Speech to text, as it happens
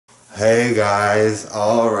Hey guys,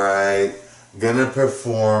 alright. Gonna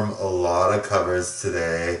perform a lot of covers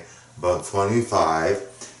today, about 25,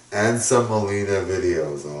 and some Melina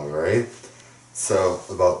videos, alright? So,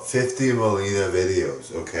 about 50 Melina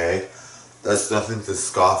videos, okay? That's nothing to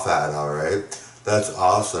scoff at, alright? That's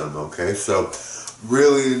awesome, okay? So,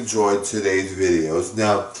 really enjoyed today's videos.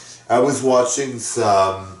 Now, I was watching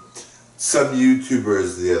some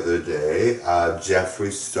YouTubers the other day,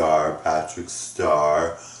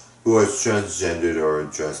 PatrickStarr, who was transgendered or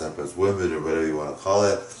dress up as women or whatever you want to call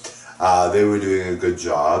it. They were doing a good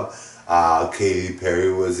job. Katy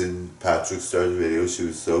Perry was in PatrickStarr's video. She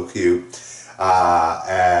was so cute. In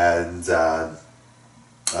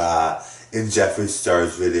Jeffree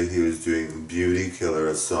Star's video, he was doing Beauty Killer,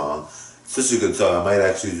 a song. Such a good song. I might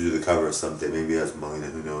actually do the cover someday. Maybe as Melina,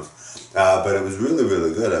 who knows. But it was really,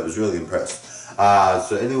 really good. I was really impressed.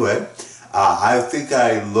 So anyway, I think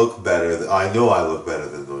I look better. I know I look better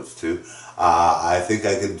than those two. I think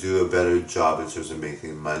I can do a better job in terms of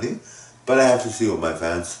making money. But I have to see what my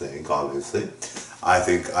fans think, obviously. I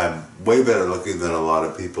think I'm way better looking than a lot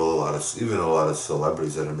of people, even a lot of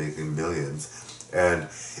celebrities that are making millions. And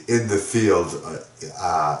in the field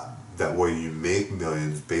that where you make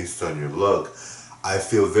millions based on your look, I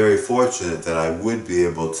feel very fortunate that I would be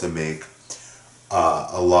able to make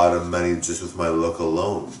a lot of money just with my look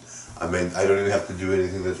alone. I mean, I don't even have to do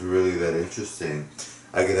anything that's really that interesting.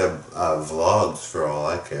 I could have vlogs for all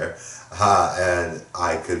I care, and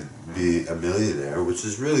I could be a millionaire, which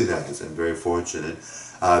is really nice. I'm very fortunate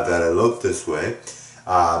that I look this way.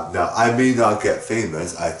 Now, I may not get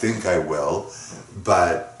famous. I think I will,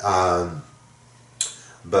 but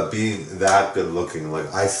being that good looking,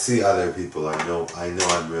 like I see other people, I know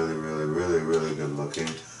I'm really, really, really, really good looking.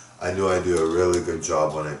 I know I do a really good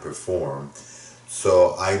job when I perform.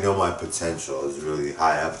 So I know my potential is really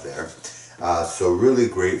high up there. So really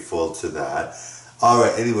grateful to that.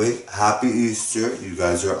 Alright, anyway, happy Easter. You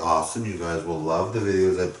guys are awesome. You guys will love the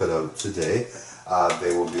videos I put out today.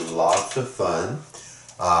 They will be lots of fun.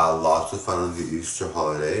 Lots of fun on the Easter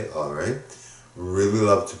holiday, alright? Really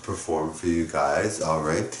love to perform for you guys,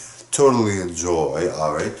 alright? Totally enjoy,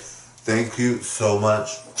 alright? Thank you so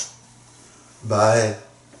much. Bye.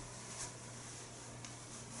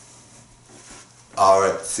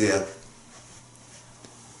 Alright, see ya.